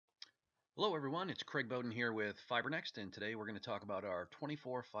Hello everyone, it's Craig Bowden here with FiberNext, and today we're going to talk about our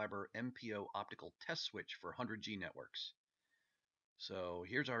 24 fiber MPO optical test switch for 100G networks. So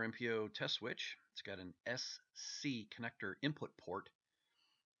here's our MPO test switch. It's got an SC connector input port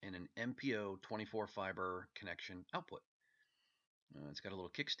and an MPO 24 fiber connection output. It's got a little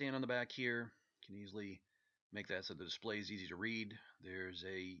kickstand on the back here. You can easily make that so the display is easy to read. There's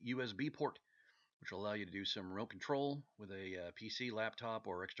a USB port which will allow you to do some remote control with a PC, laptop,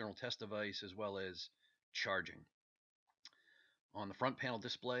 or external test device, as well as charging. On the front panel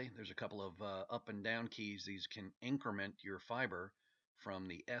display, there's a couple of up and down keys. These can increment your fiber from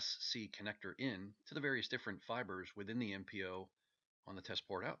the SC connector in to the various different fibers within the MPO on the test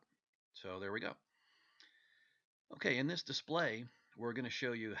port out. So there we go. Okay, in this display, we're going to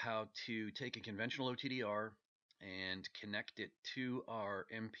show you how to take a conventional OTDR and connect it to our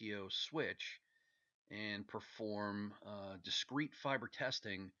MPO switch and perform discrete fiber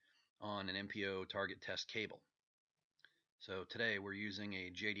testing on an MPO target test cable. So today we're using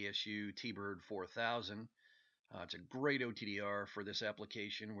a JDSU T-Bird 4000. It's a great OTDR for this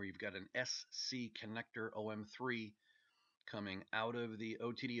application where you've got an SC connector OM3 coming out of the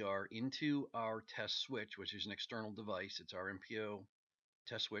OTDR into our test switch, which is an external device. It's our MPO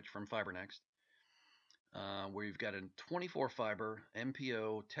test switch from FiberNext. Where you've got a 24 fiber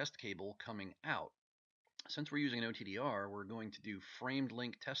MPO test cable coming out. Since we're using an OTDR, we're going to do framed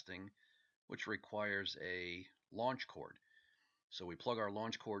link testing, which requires a launch cord. So we plug our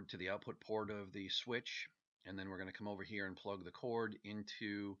launch cord to the output port of the switch, and then we're going to come over here and plug the cord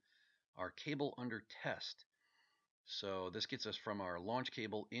into our cable under test. So this gets us from our launch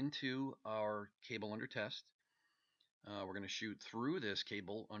cable into our cable under test. We're going to shoot through this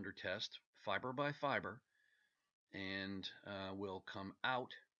cable under test, fiber by fiber, and we'll come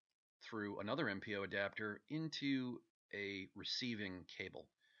out through another MPO adapter into a receiving cable,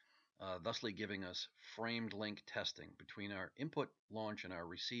 thusly giving us framed link testing. Between our input launch and our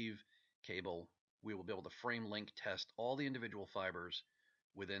receive cable, we will be able to frame link test all the individual fibers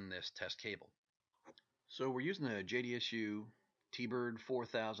within this test cable. So we're using the JDSU T-Bird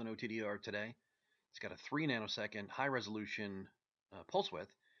 4000 OTDR today. It's got a 3 nanosecond high resolution pulse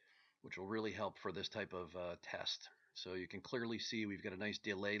width, which will really help for this type of test. So you can clearly see we've got a nice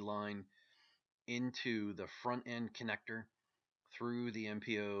delay line into the front end connector through the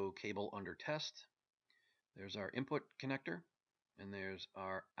MPO cable under test. There's our input connector and there's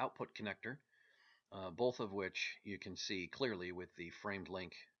our output connector, both of which you can see clearly with the framed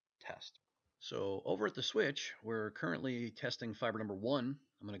link test. So over at the switch, we're currently testing fiber number 1.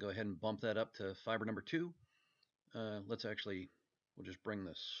 I'm going to go ahead and bump that up to fiber number 2. We'll just bring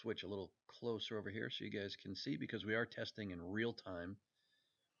the switch a little closer over here so you guys can see, because we are testing in real time.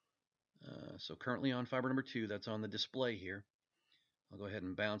 So currently on fiber number 2, that's on the display here. I'll go ahead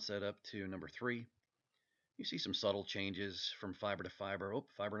and bounce that up to number 3. You see some subtle changes from fiber to fiber. Oh,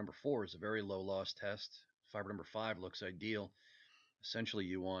 fiber number 4 is a very low loss test. Fiber number 5 looks ideal. Essentially,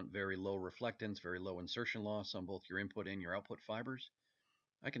 you want very low reflectance, very low insertion loss on both your input and your output fibers.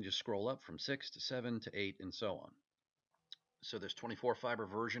 I can just scroll up from 6 to 7 to 8 and so on. So this 24 fiber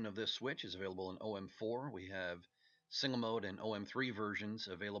version of this switch is available in OM4. We have single mode and OM3 versions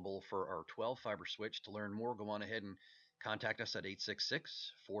available for our 12 fiber switch. To learn more, go on ahead and contact us at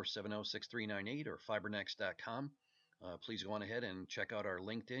 866-470-6398 or fibernext.com. Please go on ahead and check out our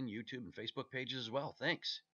LinkedIn, YouTube, and Facebook pages as well. Thanks.